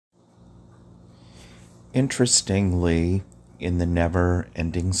Interestingly, in the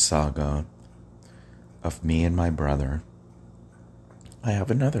never-ending saga of me and my brother, I have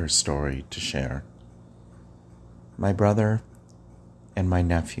another story to share. My brother and my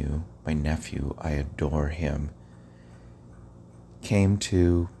nephew, I adore him, came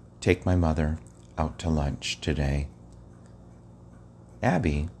to take my mother out to lunch today.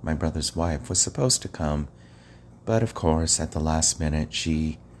 Abby, my brother's wife, was supposed to come, but of course, at the last minute,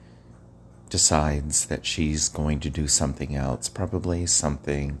 she decides that she's going to do something else, probably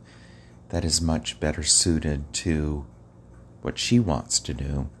something that is much better suited to what she wants to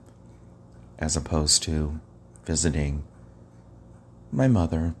do, as opposed to visiting my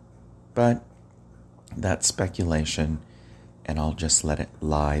mother. But that's speculation, and I'll just let it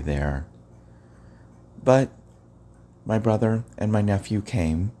lie there. But my brother and my nephew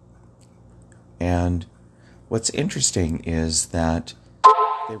came, and what's interesting is that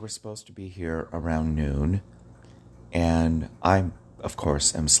they were supposed to be here around noon, and I, of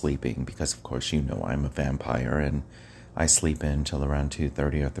course, am sleeping because, of course, you know I'm a vampire, and I sleep in till around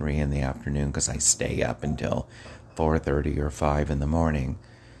 2:30 or 3 in the afternoon because I stay up until 4:30 or 5 in the morning.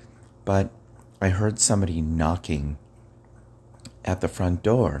 But I heard somebody knocking at the front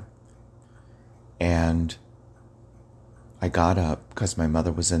door, and I got up because my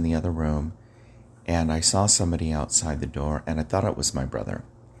mother was in the other room, and I saw somebody outside the door, and I thought it was my brother.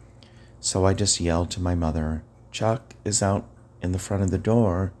 So I just yelled to my mother, "Chuck is out in the front of the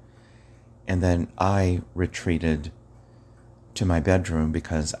door," and then I retreated to my bedroom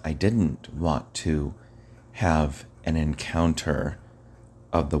because I didn't want to have an encounter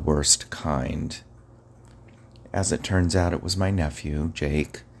of the worst kind. As it turns out, it was my nephew,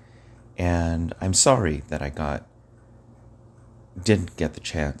 Jake, and I'm sorry that I didn't get the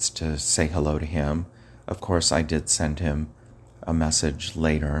chance to say hello to him. Of course, I did send him a message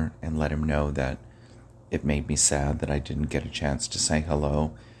later and let him know that it made me sad that I didn't get a chance to say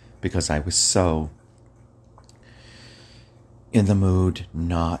hello because I was so in the mood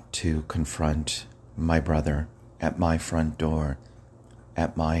not to confront my brother at my front door,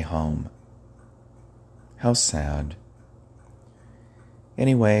 at my home. How sad.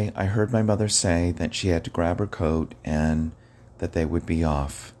 Anyway, I heard my mother say that she had to grab her coat and that they would be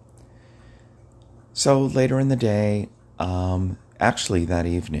off. So later in the day, actually that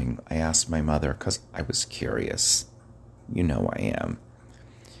evening, I asked my mother, because I was curious. You know I am.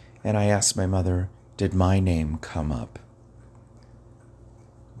 And I asked my mother, did my name come up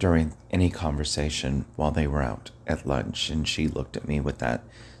during any conversation while they were out at lunch? And she looked at me with that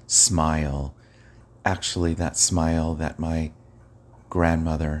smile, actually that smile that my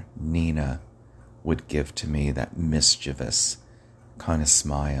grandmother, Nina, would give to me, that mischievous kind of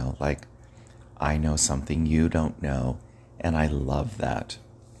smile, like, I know something you don't know, and I love that.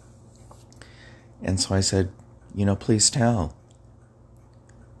 And so I said, please tell.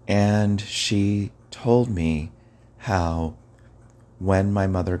 And she told me how when my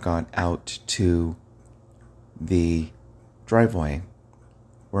mother got out to the driveway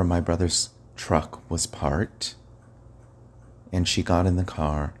where my brother's truck was parked, and she got in the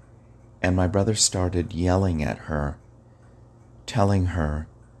car, and my brother started yelling at her, telling her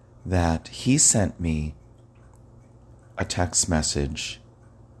that he sent me a text message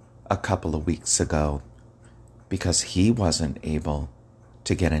a couple of weeks ago because he wasn't able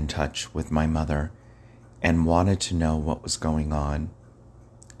to get in touch with my mother and wanted to know what was going on,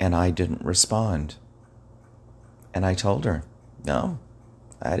 and I didn't respond. And I told her, no,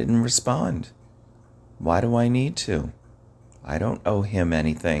 I didn't respond. Why do I need to? I don't owe him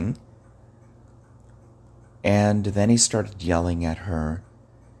anything. And then he started yelling at her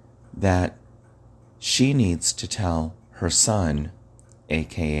that she needs to tell her son,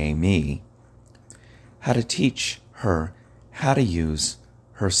 aka me, how to teach her how to use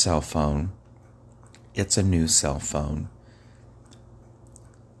her cell phone. It's a new cell phone.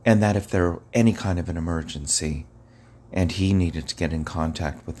 And that if there were any kind of an emergency and he needed to get in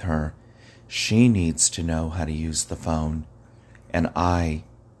contact with her, she needs to know how to use the phone. And I,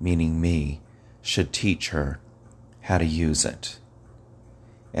 meaning me, should teach her how to use it.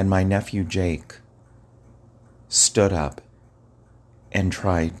 And my nephew Jake stood up and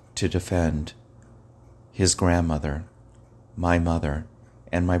tried to defend his grandmother, my mother,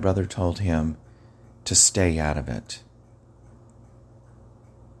 and my brother told him to stay out of it.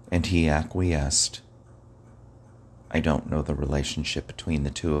 And he acquiesced. I don't know the relationship between the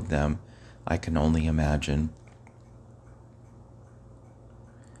two of them. I can only imagine.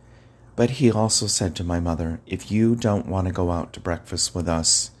 But he also said to my mother, if you don't want to go out to breakfast with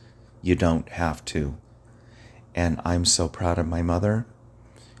us, you don't have to. And I'm so proud of my mother.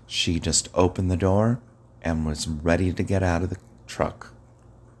 She just opened the door, and was ready to get out of the truck.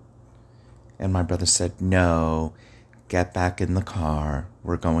 And my brother said, "No, get back in the car.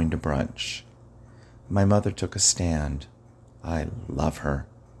 We're going to brunch." My mother took a stand. I love her.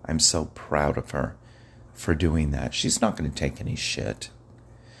 I'm so proud of her for doing that. She's not going to take any shit.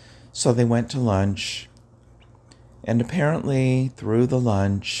 So they went to lunch. And apparently, through the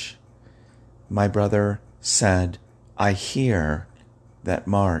lunch, my brother said, "I hear that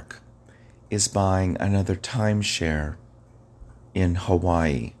Mark is buying another timeshare in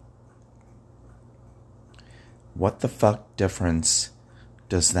Hawaii. What the fuck difference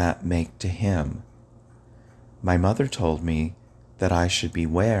does that make to him?" My mother told me that I should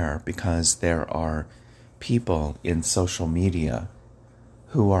beware because there are people in social media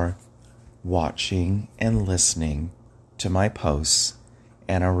who are watching and listening to my posts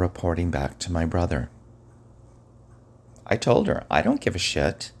and are reporting back to my brother. I told her, I don't give a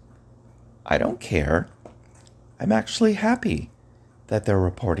shit. I don't care. I'm actually happy that they're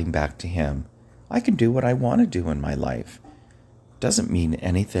reporting back to him. I can do what I want to do in my life. Doesn't mean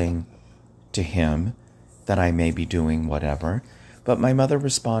anything to him that I may be doing whatever. But my mother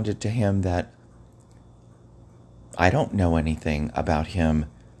responded to him that I don't know anything about him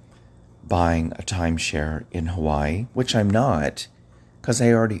buying a timeshare in Hawaii, which I'm not, because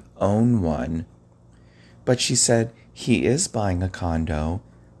I already own one. But she said he is buying a condo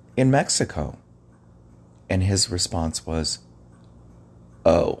in Mexico. And his response was,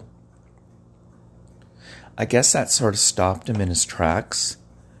 "Oh." I guess that sort of stopped him in his tracks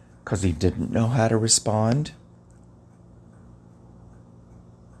because he didn't know how to respond.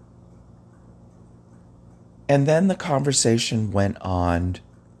 And then the conversation went on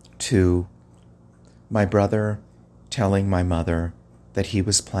to my brother telling my mother that he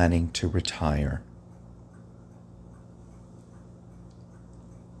was planning to retire.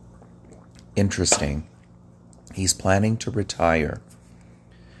 Interesting. He's planning to retire.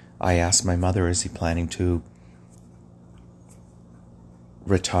 I asked my mother, is he planning to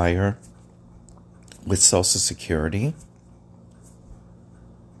retire with Social Security?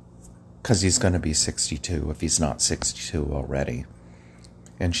 Because he's going to be 62 if he's not 62 already.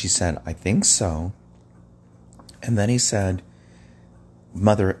 And she said, I think so. And then he said,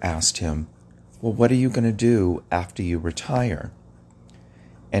 mother asked him, well, what are you going to do after you retire?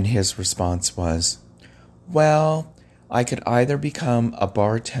 And his response was, well, I could either become a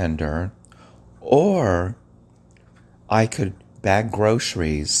bartender or I could bag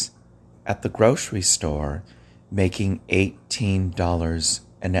groceries at the grocery store making $18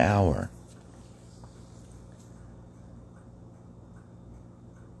 an hour.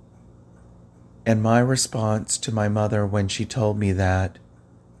 And my response to my mother when she told me that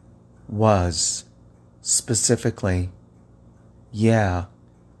was specifically, yeah,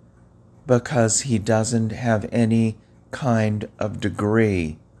 because he doesn't have any kind of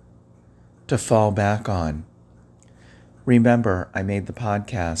degree to fall back on. Remember, I made the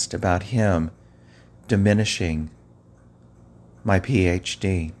podcast about him diminishing my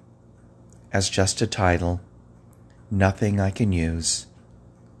PhD as just a title, nothing I can use.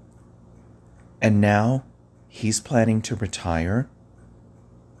 And now he's planning to retire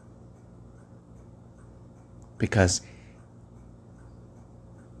because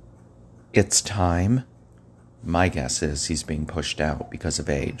it's time. My guess is he's being pushed out because of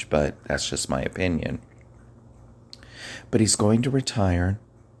age, but that's just my opinion. But he's going to retire,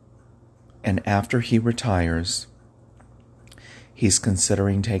 and after he retires, he's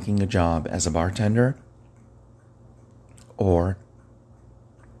considering taking a job as a bartender or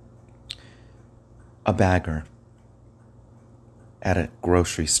a bagger at a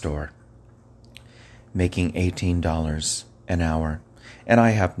grocery store, making $18 an hour. And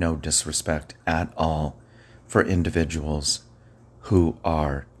I have no disrespect at all for individuals who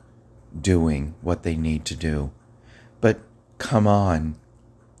are doing what they need to do. But come on,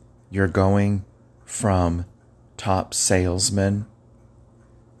 you're going from top salesman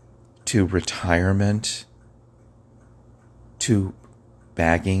to retirement to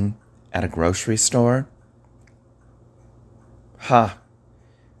bagging at a grocery store?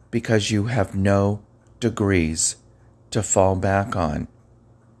 Because you have no degrees to fall back on.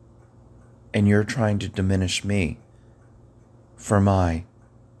 And you're trying to diminish me for my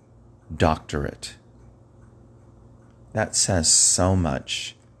doctorate. That says so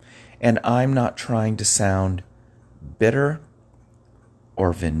much. And I'm not trying to sound bitter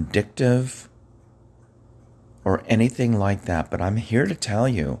or vindictive or anything like that, but I'm here to tell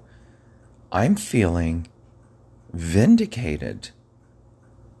you, I'm feeling vindicated.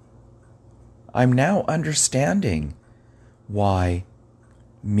 I'm now understanding why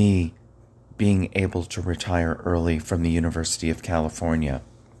me being able to retire early from the University of California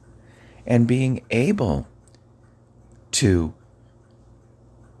and being able to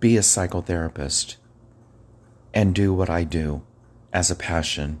be a psychotherapist and do what I do as a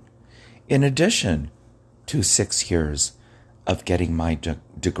passion, in addition to 6 years of getting my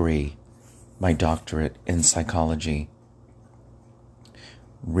degree, my doctorate in psychology,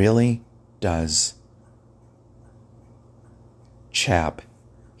 really does chap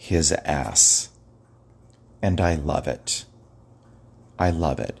his ass. And I love it. I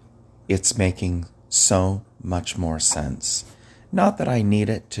love it. It's making so much more sense. Not that I need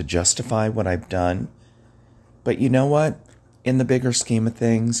it to justify what I've done, but you know what? In the bigger scheme of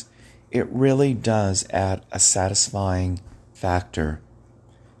things, it really does add a satisfying factor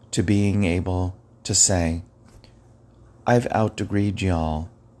to being able to say, I've outdegreed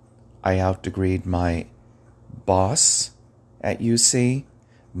y'all. I outdegreed my boss at UC,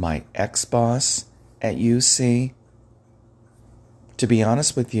 my ex-boss at UC. To be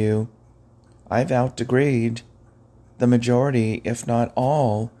honest with you, I've outdegreed the majority, if not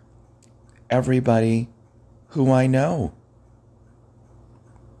all, everybody who I know.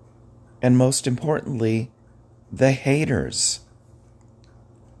 And most importantly, the haters.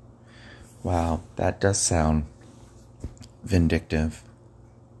 Wow, that does sound vindictive.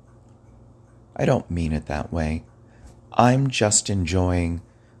 I don't mean it that way. I'm just enjoying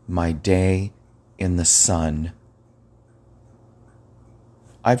my day in the sun.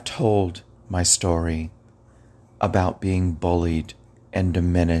 I've told my story about being bullied and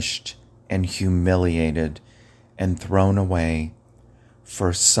diminished and humiliated and thrown away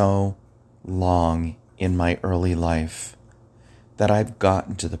for so long in my early life that I've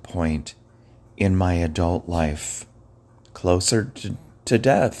gotten to the point in my adult life, closer to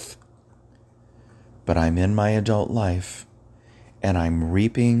death. But I'm in my adult life and I'm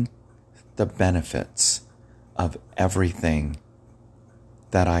reaping the benefits of everything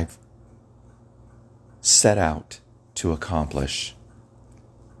that I've set out to accomplish.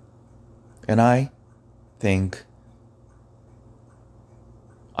 And I think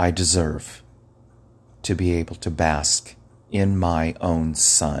I deserve to be able to bask in my own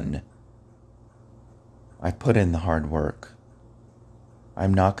sun. I put in the hard work.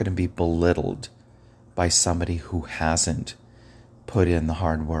 I'm not going to be belittled by somebody who hasn't put in the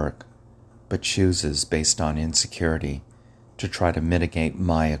hard work, but chooses based on insecurity to try to mitigate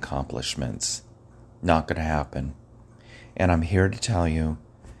my accomplishments. Not going to happen. And I'm here to tell you,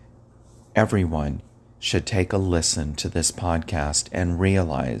 everyone should take a listen to this podcast and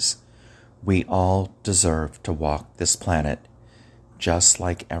realize we all deserve to walk this planet just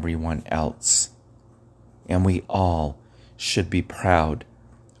like everyone else. And we all should be proud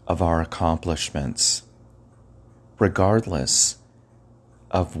of our accomplishments, regardless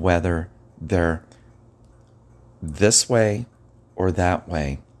of whether they're this way or that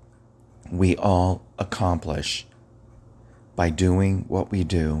way. We all accomplish by doing what we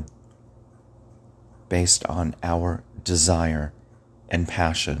do based on our desire and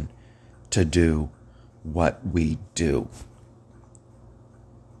passion to do what we do.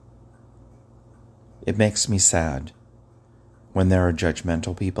 It makes me sad when there are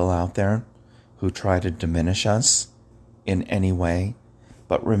judgmental people out there who try to diminish us in any way.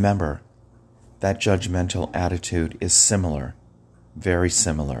 But remember, that judgmental attitude is similar, very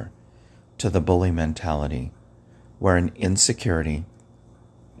similar, to the bully mentality, where an insecurity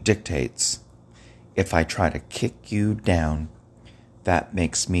dictates, if I try to kick you down, that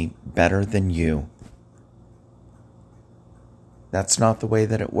makes me better than you. That's not the way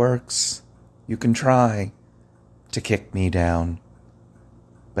that it works. You can try to kick me down,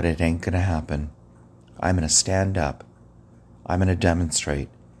 but it ain't going to happen. I'm going to stand up. I'm going to demonstrate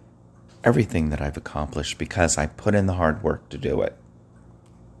everything that I've accomplished because I put in the hard work to do it.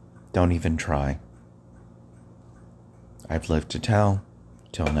 Don't even try. I've lived to tell.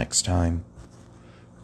 Till next time.